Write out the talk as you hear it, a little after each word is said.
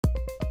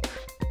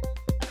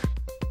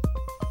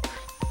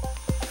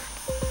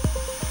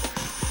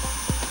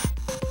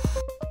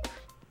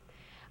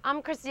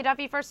I'm Christy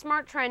Duffy for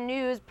Smart Trend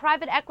News.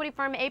 Private equity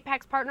firm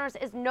Apax Partners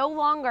is no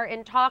longer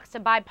in talks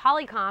to buy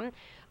Polycom,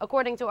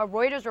 according to a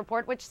Reuters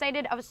report which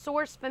cited a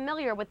source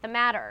familiar with the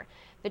matter.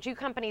 The two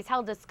companies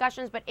held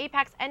discussions, but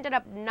Apax ended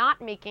up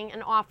not making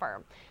an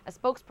offer. A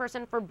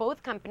spokesperson for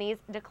both companies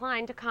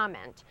declined to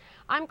comment.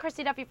 I'm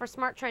Christy Duffy for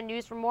Smart Trend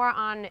News. For more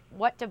on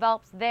what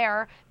develops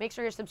there, make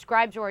sure you're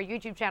subscribed to our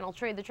YouTube channel,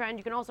 Trade the Trend.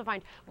 You can also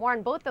find more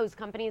on both those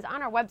companies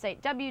on our website,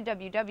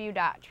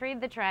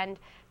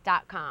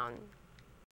 www.tradethetrend.com.